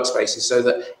flexible workspaces, so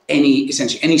that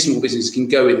essentially any small business can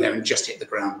go in there and just hit the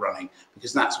ground running,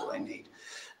 because that's what they need.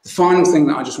 The final thing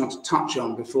that I just want to touch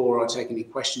on before I take any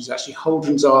questions is actually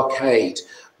Holdren's Arcade,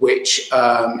 which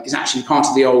is actually part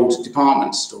of the old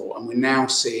department store, and we're now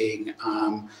seeing,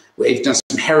 we've done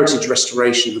some heritage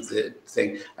restoration of the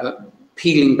thing,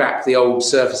 peeling back the old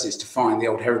surfaces to find the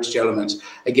old heritage elements.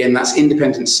 Again, that's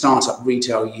independent startup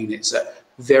retail units at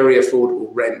very affordable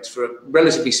rent for a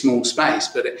relatively small space,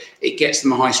 but it gets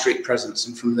them a high street presence,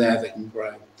 and from there they can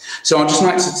grow. So I'd just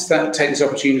like to take this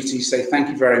opportunity to say thank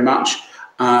you very much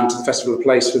to the Festival of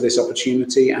Place for this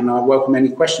opportunity, and I welcome any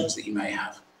questions that you may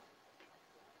have.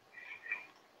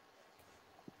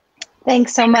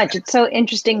 Thanks so much. It's so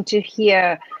interesting to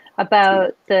hear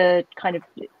about the kind of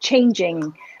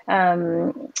changing,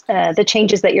 the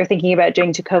changes that you're thinking about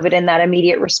doing to COVID in that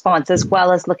immediate response, as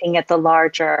well as looking at the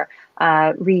larger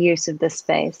reuse of the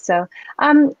space. So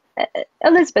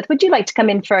Elizabeth, would you like to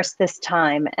come in first this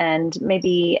time and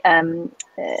maybe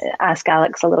ask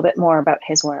Alex a little bit more about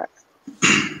his work?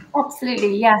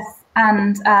 Absolutely, yes.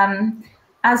 And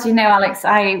as you know, Alex,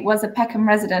 I was a Peckham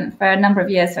resident for a number of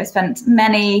years, so I spent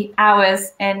many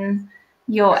hours in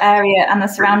your area and the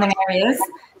surrounding areas.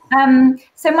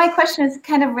 So my question is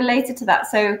kind of related to that.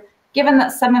 So given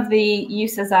that some of the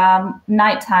uses are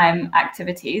nighttime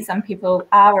activities and people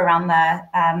are around there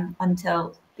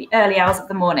until the early hours of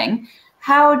the morning,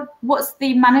 what's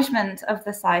the management of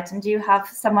the site, and do you have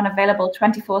someone available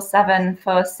 24/7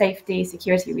 for safety,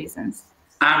 security reasons?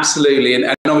 Absolutely,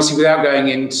 and obviously without going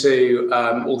into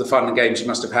all the fun and games you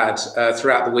must have had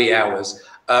throughout the wee hours,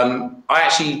 I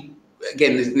actually,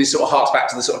 again, this sort of harks back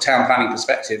to the sort of town planning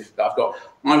perspective that I've got.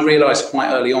 I realised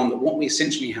quite early on that what we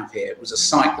essentially have here was a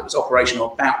site that was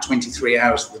operational about 23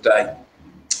 hours of the day.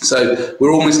 So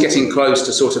we're almost getting close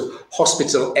to sort of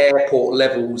hospital, airport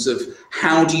levels of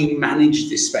how do you manage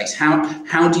this space?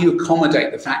 How do you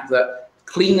accommodate the fact that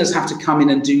cleaners have to come in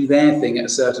and do their thing at a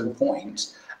certain point,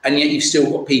 and yet you've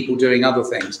still got people doing other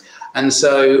things? And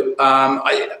so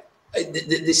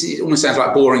this almost sounds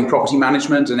like boring property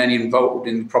management, and any involved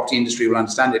in the property industry will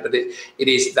understand it, but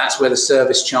that's where the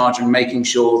service charge and making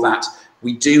sure that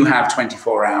we do have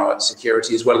 24-hour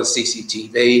security as well as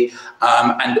CCTV,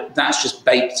 and that's just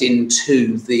baked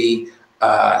into the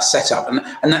setup.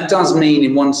 And that does mean,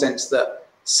 in one sense, that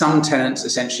some tenants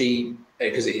essentially,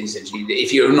 because it is essentially,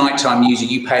 if you're a nighttime user,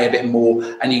 you pay a bit more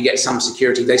and you get some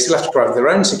security. They still have to provide their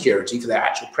own security for their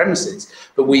actual premises,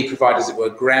 but we provide, as it were,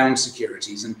 ground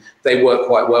securities, and they work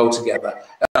quite well together,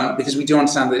 because we do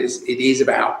understand that it is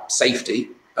about safety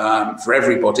for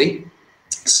everybody,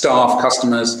 staff,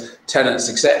 customers, tenants,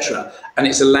 etc. And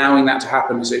it's allowing that to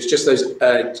happen. So it's just those,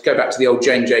 to go back to the old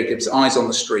Jane Jacobs, eyes on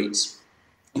the streets.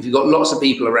 If you've got lots of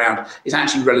people around, it's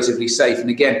actually relatively safe. And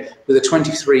again, with a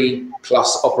 23+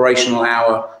 operational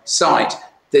hour site,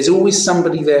 there's always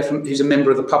somebody there who's a member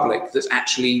of the public that's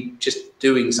actually just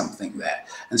doing something there.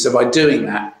 And so by doing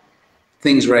that,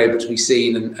 things are able to be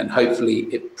seen and hopefully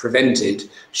it prevented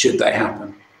should they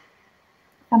happen.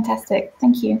 Fantastic,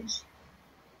 thank you.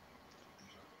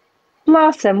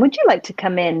 Blossom, would you like to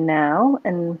come in now?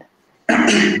 And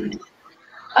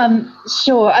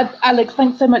sure. Alex,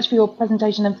 thanks so much for your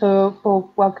presentation and for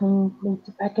welcoming me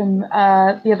to Peckham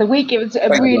the other week. It was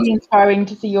really inspiring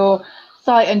to see your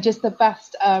site and just the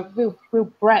vast, real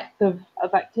breadth of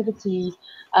activity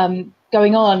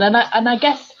going on. And I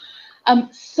guess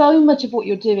so much of what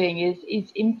you're doing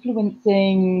is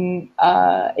influencing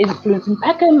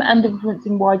Peckham and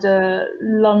influencing wider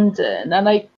London. And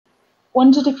I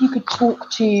wondered if you could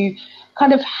talk to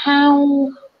kind of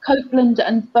how Copeland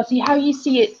and Bussey, how you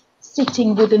see it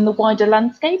sitting within the wider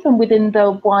landscape and within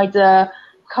the wider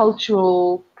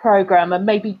cultural programme, and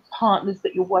maybe partners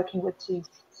that you're working with to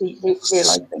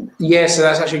realise things. Yeah, so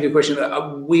that's actually a good question.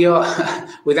 We are,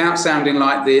 without sounding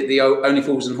like the Only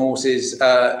Fools and Horses,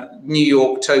 New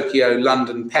York, Tokyo,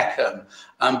 London, Peckham,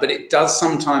 but it does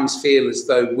sometimes feel as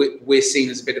though we're seen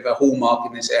as a bit of a hallmark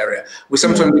in this area.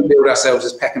 Sometimes we build ourselves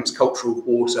as Peckham's cultural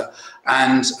quarter.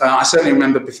 And I certainly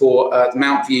remember before the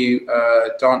Mount View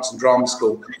Dance and Drama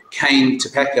School came to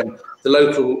Peckham, the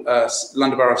local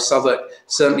London Borough of Southwark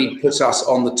certainly put us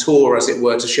on the tour, as it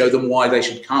were, to show them why they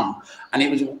should come. And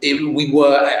I'm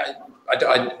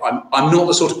not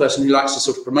the sort of person who likes to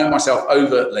sort of promote myself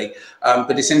overtly,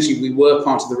 but essentially we were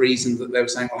part of the reason that they were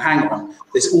saying, well, hang on,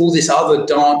 there's all this other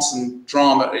dance and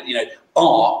drama,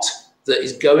 art that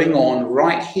is going on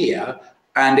right here,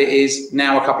 and it is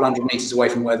now a couple hundred meters away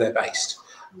from where they're based.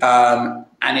 And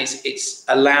it's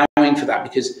allowing for that,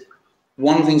 because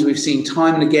one of the things we've seen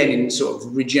time and again in sort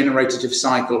of regenerative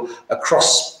cycle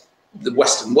across the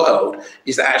Western world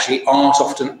is that actually art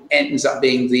often ends up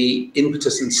being the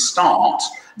impetus and start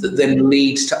that then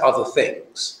leads to other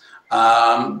things.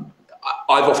 I've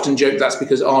often joked that's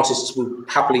because artists will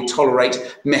happily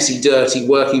tolerate messy, dirty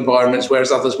work environments,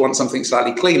 whereas others want something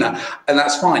slightly cleaner, and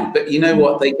that's fine. But you know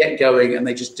what? They get going and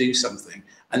they just do something.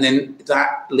 And then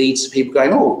that leads to people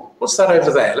going, oh, what's that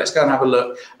over there? Let's go and have a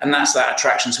look. And that's that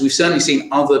attraction. So we've certainly seen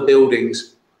other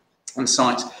buildings and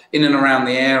sites in and around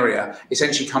the area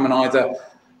essentially come and either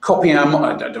copy our model,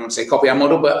 I don't want to say copy our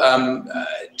model, but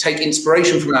take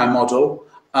inspiration from our model,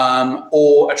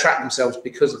 or attract themselves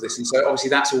because of this. And so obviously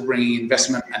that's all bringing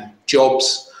investment and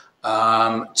jobs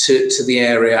to the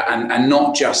area, and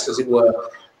not just, as it were,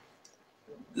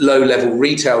 low-level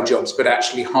retail jobs, but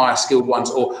actually higher skilled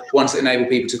ones, or ones that enable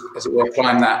people to, as it were,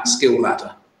 climb that skill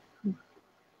ladder.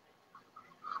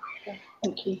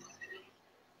 Thank you.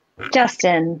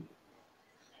 Justin.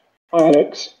 Hi,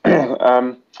 Alex.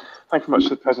 Thank you much for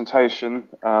the presentation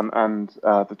and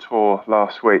the tour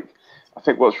last week. I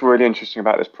think what's really interesting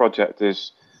about this project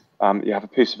is you have a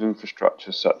piece of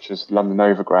infrastructure such as London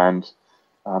Overground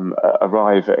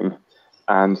arriving,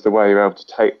 and the way you're able to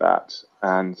take that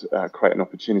and create an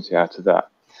opportunity out of that.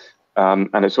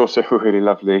 And it's also really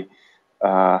lovely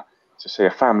to see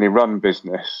a family-run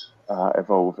business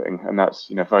evolving, and that's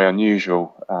very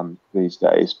unusual these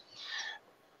days.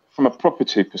 From a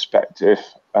property perspective,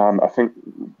 I think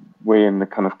we in the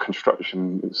kind of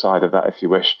construction side of that, if you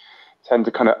wish, tend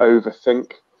to kind of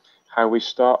overthink how we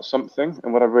start something.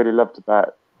 And what I really loved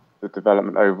about the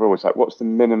development overall is like, what's the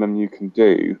minimum you can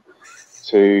do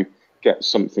to get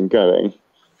something going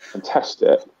and test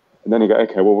it? And then you go,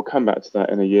 okay, well, we'll come back to that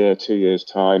in a year, 2 years'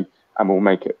 time, and we'll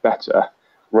make it better.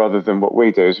 Rather than what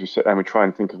we do is we sit there and we try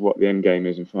and think of what the end game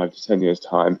is in 5 to 10 years'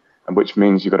 time, and which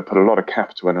means you've got to put a lot of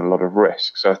capital in and a lot of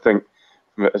risk. So I think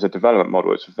as a development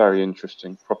model, it's a very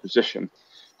interesting proposition.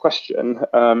 Question,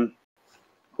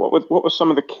 what were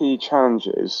some of the key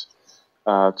challenges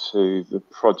to the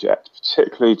project,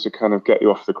 particularly to kind of get you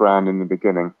off the ground in the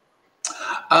beginning?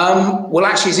 Well,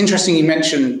 actually, it's interesting you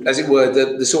mentioned, as it were,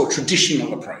 the sort of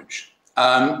traditional approach.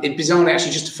 It'd be bizarrely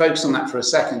actually just to focus on that for a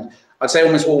second. I'd say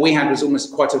almost what we had was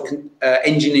almost quite a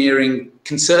engineering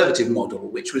conservative model,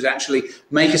 which was actually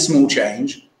make a small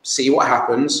change, see what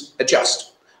happens,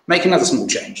 adjust. Make another small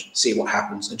change, see what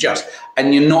happens, adjust.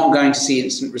 And you're not going to see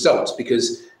instant results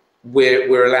because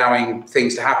we're allowing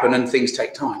things to happen and things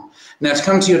take time. Now, to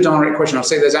come to your direct question, I'll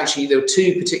say there were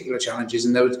two particular challenges,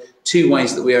 and there were two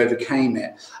ways that we overcame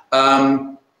it.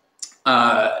 So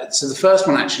the first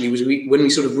one actually was when we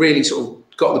sort of really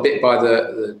got the bit by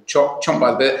the chomp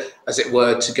by the bit, as it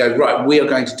were, to go, right, we are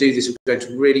going to do this, we're going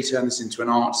to really turn this into an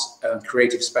arts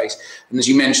creative space. And as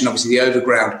you mentioned, obviously the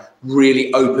Overground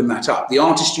really opened that up. The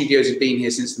artist studios have been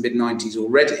here since the mid-90s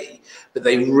already, but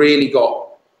they really got,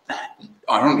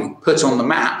 ironically, put on the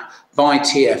map by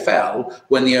TfL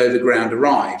when the Overground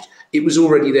arrived. It was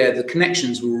already there, the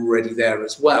connections were already there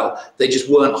as well. They just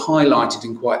weren't highlighted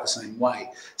in quite the same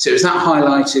way. So it was that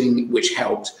highlighting which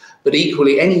helped. But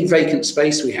equally, any vacant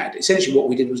space we had, essentially what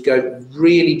we did was go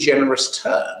really generous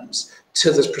terms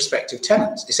to the prospective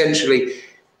tenants. Essentially,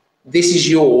 this is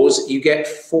yours, you get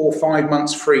 4 or 5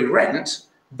 months free rent,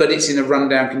 but it's in a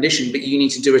rundown condition, but you need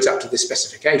to do it up to this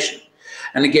specification.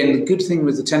 And again, the good thing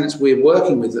with the tenants we're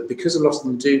working with, that because a lot of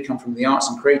them do come from the arts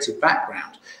and creative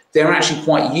background, they're actually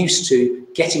quite used to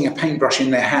getting a paintbrush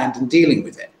in their hand and dealing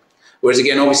with it. Whereas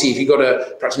again, obviously, if you've got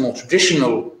a perhaps more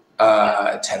traditional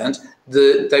tenant,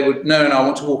 they would, no, I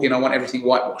want to walk in, I want everything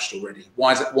whitewashed already.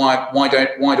 Why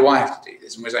do I have to do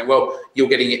this? And we're saying, well, you're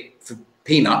getting it for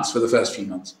peanuts for the first few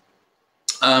months.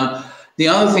 The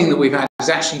other thing that we've had is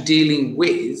actually dealing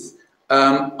with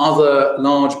other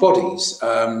large bodies,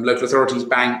 local authorities,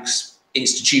 banks,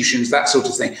 institutions, that sort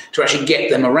of thing, to actually get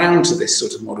them around to this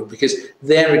sort of model, because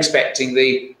they're expecting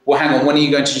well, hang on, when are you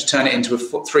going to just turn it into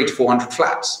 300 to 400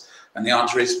 flats? And the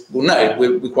answer is, well, no,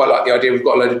 we quite like the idea we've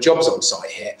got a load of jobs on site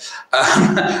here.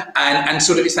 And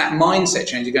sort of it's that mindset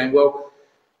change of going, well,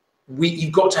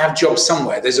 you've got to have jobs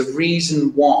somewhere. There's a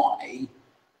reason why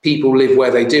people live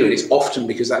where they do, and it's often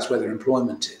because that's where their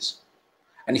employment is.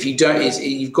 And if you don't,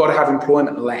 you've got to have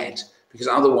employment-led, because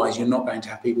otherwise you're not going to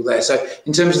have people there. So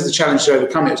in terms of the challenge to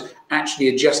overcome it, was actually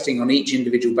adjusting on each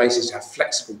individual basis to have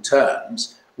flexible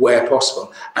terms where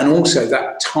possible. And also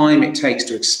that time it takes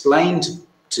to explain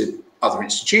to other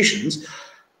institutions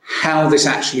how this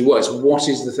actually works, what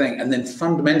is the thing, and then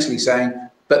fundamentally saying,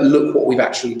 but look what we've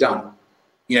actually done.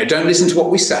 You know, don't listen to what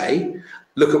we say,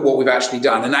 look at what we've actually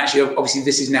done. And actually, obviously,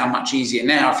 this is now much easier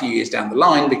now, a few years down the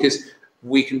line, because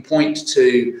we can point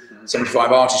to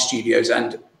 75 artist studios,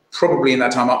 and probably in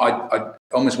that time,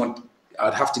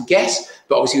 I'd have to guess,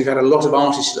 but obviously we've had a lot of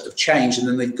artists that have changed and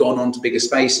then they've gone on to bigger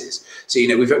spaces. So, you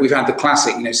know, we've had the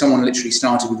classic, you know, someone literally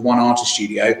started with one artist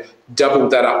studio,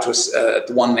 doubled that up to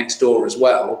the one next door as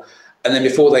well. And then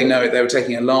before they know it, they were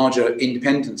taking a larger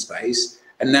independent space,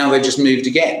 and now they've just moved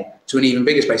again to an even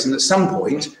bigger space. And at some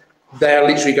point, they're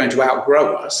literally going to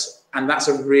outgrow us. And that's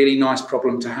a really nice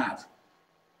problem to have.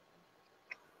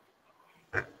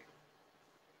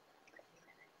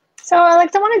 So,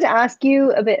 Alex, I wanted to ask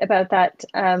you a bit about that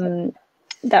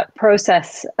that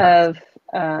process of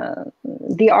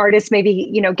the artist maybe,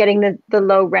 you know, getting the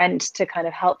low rent to kind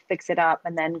of help fix it up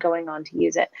and then going on to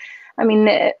use it. I mean,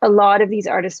 a lot of these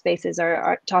artist spaces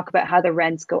are talk about how the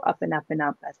rents go up and up and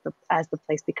up as the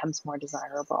place becomes more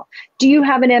desirable. Do you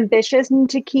have an ambition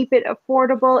to keep it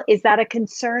affordable? Is that a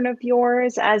concern of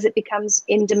yours as it becomes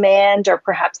in demand, or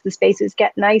perhaps the spaces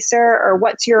get nicer? Or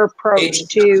what's your approach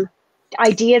to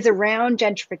ideas around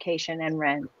gentrification and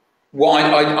rent? Well,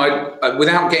 I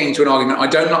without getting into an argument,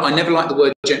 I never like the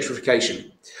word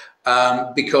gentrification,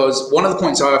 because one of the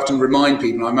points I often remind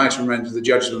people, I might remember to the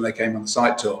judges when they came on the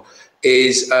site tour,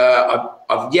 is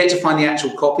I've yet to find the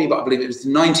actual copy, but I believe it was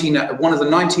one of the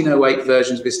 1908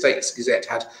 versions of Estates Gazette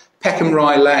had Peckham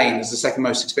Rye Lane as the second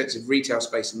most expensive retail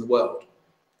space in the world.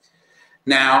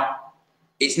 Now,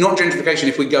 it's not gentrification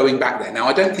if we're going back there. Now,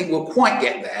 I don't think we'll quite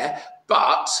get there,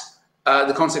 but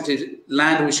the concept is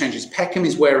land always changes. Peckham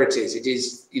is where it is. It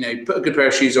is, you know, put a good pair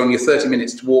of shoes on, you're 30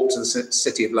 minutes to walk to the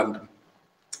city of London.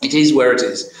 It is where it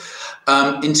is.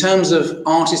 In terms of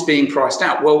artists being priced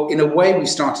out, well, in a way, we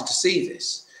started to see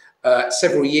this.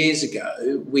 Several years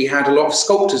ago, we had a lot of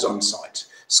sculptors on site.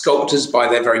 Sculptors, by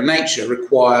their very nature,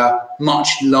 require much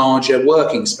larger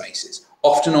working spaces,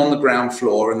 often on the ground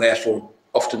floor, and therefore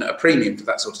often at a premium for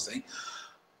that sort of thing.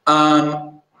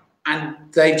 And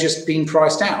they've just been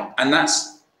priced out. And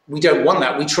we don't want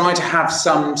that. We try to have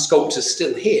some sculptors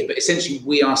still here, but essentially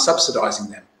we are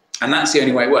subsidizing them. And that's the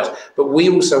only way it works. But we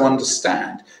also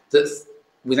understand that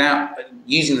without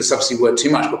using the subsidy word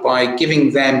too much, but by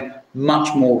giving them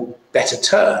much more better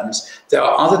terms, there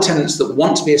are other tenants that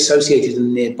want to be associated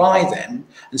and nearby them.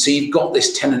 And so you've got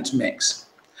this tenant mix.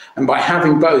 And by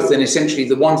having both, then essentially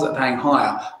the ones that are paying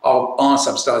higher are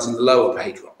subsidizing the lower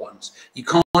paid ones. You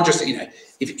can't just, you know,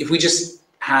 if we just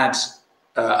had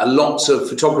lots of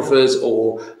photographers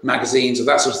or magazines or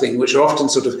that sort of thing, which are often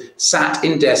sort of sat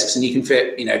in desks, and you can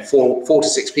fit, you know, four to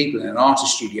six people in an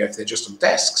artist studio if they're just on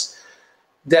desks.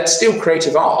 That's still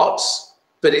creative arts,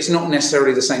 but it's not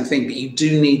necessarily the same thing. But you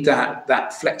do need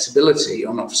that flexibility,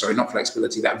 or not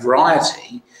flexibility, that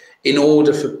variety, in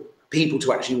order for people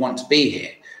to actually want to be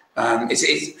here.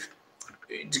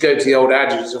 To go to the old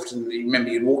adage, often, remember,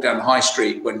 you'd walk down the high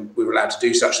street when we were allowed to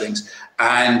do such things,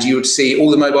 and you would see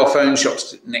all the mobile phone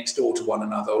shops next door to one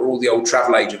another, or all the old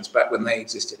travel agents back when they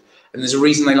existed. And there's a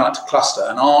reason they like to cluster,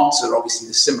 and arts are obviously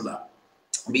similar.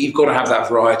 But you've got to have that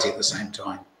variety at the same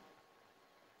time.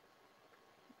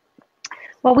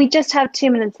 Well, we just have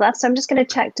 2 minutes left, so I'm just going to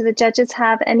check. Do the judges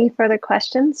have any further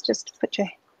questions? Just put your,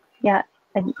 yeah.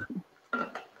 And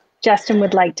Justin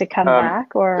would like to come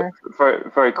back, or very,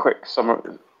 very quick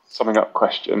summing up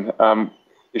question.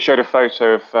 You showed a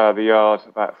photo of the yard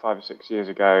about 5 or 6 years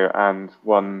ago and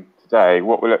one today.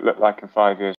 What will it look like in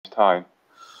 5 years' time?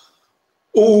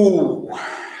 Oh,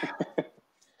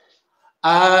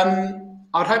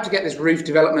 I'd hope to get this roof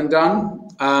development done.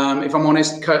 If I'm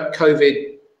honest, COVID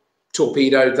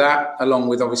torpedoed that, along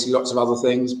with obviously lots of other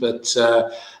things. But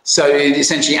so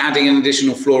essentially adding an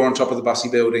additional floor on top of the Bussey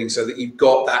building so that you've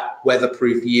got that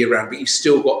weatherproof year round, but you've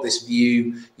still got this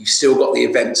view, you've still got the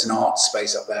events and arts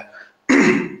space up there.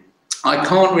 I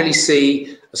can't really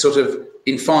see a sort of,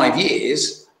 in 5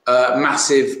 years,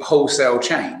 massive wholesale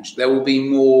change. There will be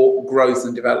more growth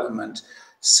and development,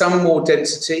 some more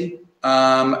density.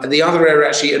 The other area,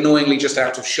 actually, annoyingly just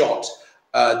out of shot,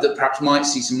 that perhaps might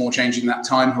see some more change in that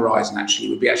time horizon actually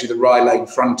would be actually the Rye Lane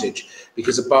frontage,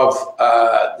 because above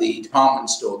the department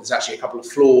store there's actually a couple of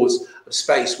floors of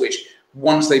space which,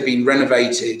 once they've been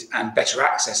renovated and better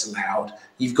access allowed,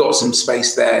 you've got some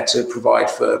space there to provide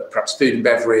for perhaps food and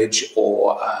beverage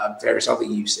or various other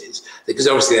uses, because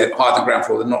obviously they're higher than ground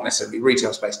floor, they're not necessarily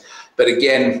retail space. But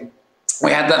again,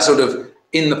 we had that sort of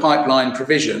in the pipeline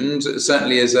provisioned,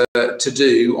 certainly as a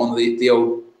to-do on the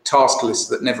old task list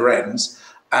that never ends.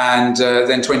 And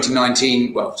then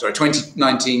 2019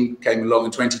 came along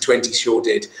and 2020 sure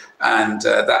did, and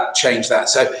that changed that.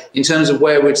 So in terms of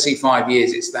where we'd see 5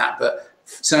 years, it's that, but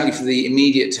certainly for the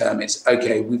immediate term, it's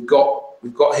okay, we've got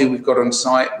who we've got on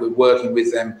site, we're working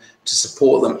with them to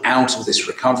support them out of this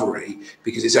recovery,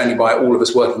 because it's only by all of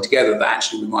us working together that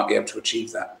actually we might be able to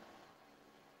achieve that.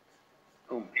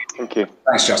 Cool. Thank you.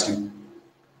 Thanks, Justin.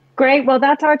 Great. Well,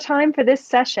 that's our time for this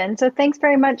session. So thanks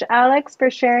very much, Alex,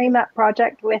 for sharing that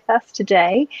project with us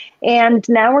today. And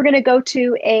now we're going to go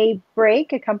to a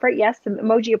break, a comfort. Yes, some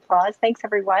emoji applause. Thanks,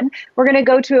 everyone. We're going to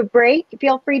go to a break.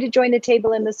 Feel free to join the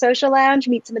table in the social lounge,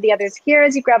 meet some of the others here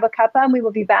as you grab a cuppa, and we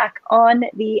will be back on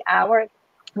the hour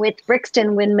with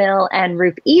Brixton Windmill and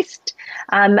Roof East,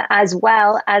 as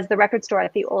well as the record store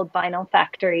at the Old Vinyl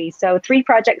Factory. So 3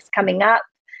 projects coming up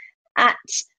at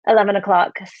 11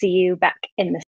 o'clock. See you back in the